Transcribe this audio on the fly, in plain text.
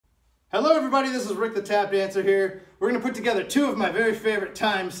Hello everybody, this is Rick the Tap Dancer here. We're going to put together two of my very favorite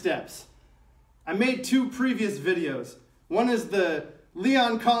time steps. I made two previous videos. One is the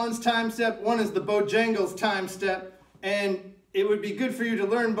Leon Collins time step, one is the Bojangles time step, and it would be good for you to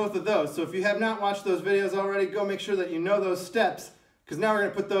learn both of those. So if you have not watched those videos already, go make sure that you know those steps, because now we're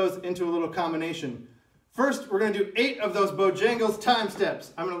going to put those into a little combination. First, we're going to do 8 of those Bojangles time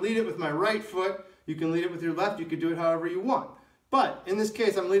steps. I'm going to lead it with my right foot. You can lead it with your left, you can do it however you want. But in this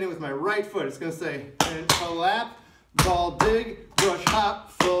case, I'm leading with my right foot. It's going to say, Falap, ball dig, brush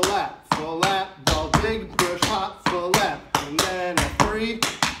hop, Falap, Falap, ball dig, brush hop, Falap. And then a 3,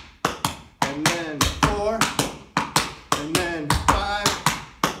 and then 4, and then 5,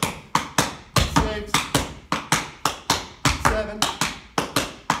 6, 7,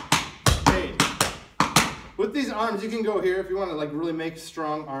 8. With these arms, you can go here. If you want to really make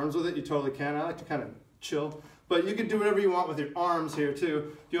strong arms with it, you totally can. I like to kind of chill. But you can do whatever you want with your arms here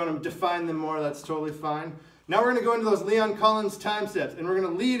too. If you want to define them more, that's totally fine. Now we're going to go into those Leon Collins time steps, and we're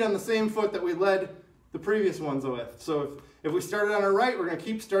going to lead on the same foot that we led the previous ones with. So if we started on our right, we're going to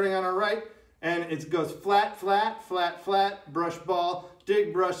keep starting on our right, and it goes flat, flat, flat, flat, brush ball,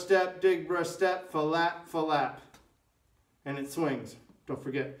 dig, brush, step, falap, falap. And it swings. Don't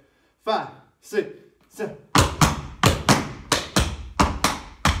forget. 5, 6, 7.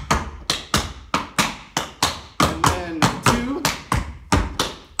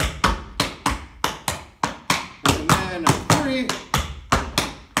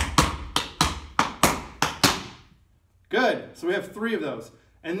 Good, so we have 3 of those.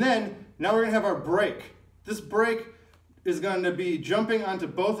 And then, now we're gonna have our break. This break is going to be jumping onto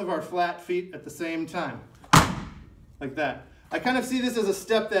both of our flat feet at the same time. Like that. I kind of see this as a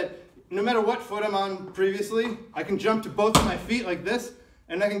step that, no matter what foot I'm on previously, I can jump to both of my feet like this,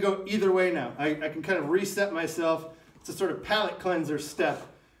 and I can go either way now. I can kind of reset myself. It's a sort of palate cleanser step,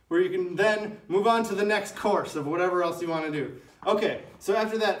 where you can then move on to the next course of whatever else you want to do. Okay, so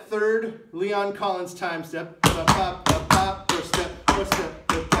after that third Leon Collins time step,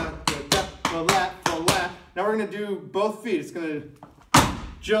 now we're going to do both feet. It's going to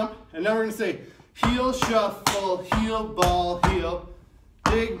jump, and now we're going to say heel, shuffle, heel, ball, heel,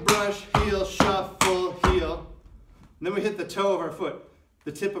 dig, brush, heel, shuffle, heel. And then we hit the toe of our foot,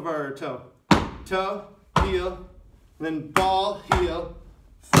 the tip of our toe. Toe, heel, and then ball, heel,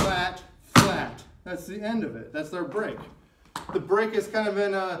 flat, flat. That's the end of it. That's our break. The break is kind of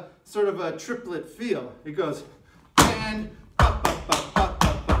in a sort of a triplet feel. It goes and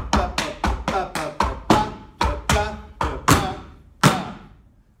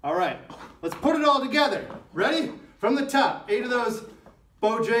all right, let's put it all together. Ready? From the top, 8 of those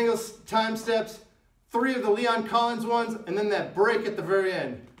Bojangles time steps, 3 of the Leon Collins ones, and then that break at the very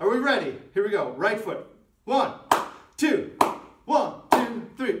end. Are we ready? Here we go. Right foot. 1, 2, 1, 2,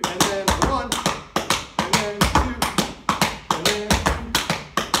 3, and then 1, and then 2, and then 2,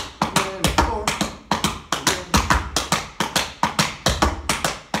 and then 4, and then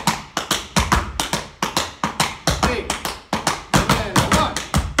 8, and then 1.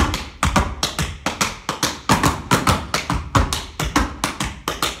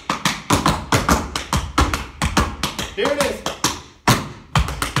 Here it is.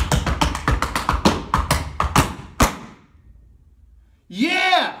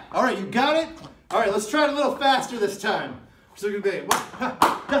 Yeah! All right, you got it? All right, let's try it a little faster this time. So you're going to be 1,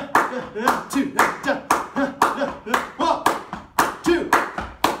 2, 1, 2,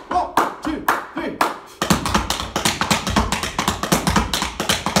 1, 2, 3.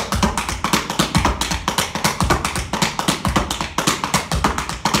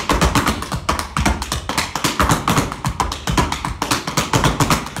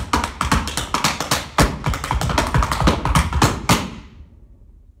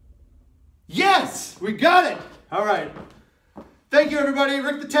 Yes, we got it. All right. Thank you, everybody.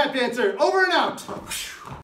 Rick the Tap Dancer, over and out.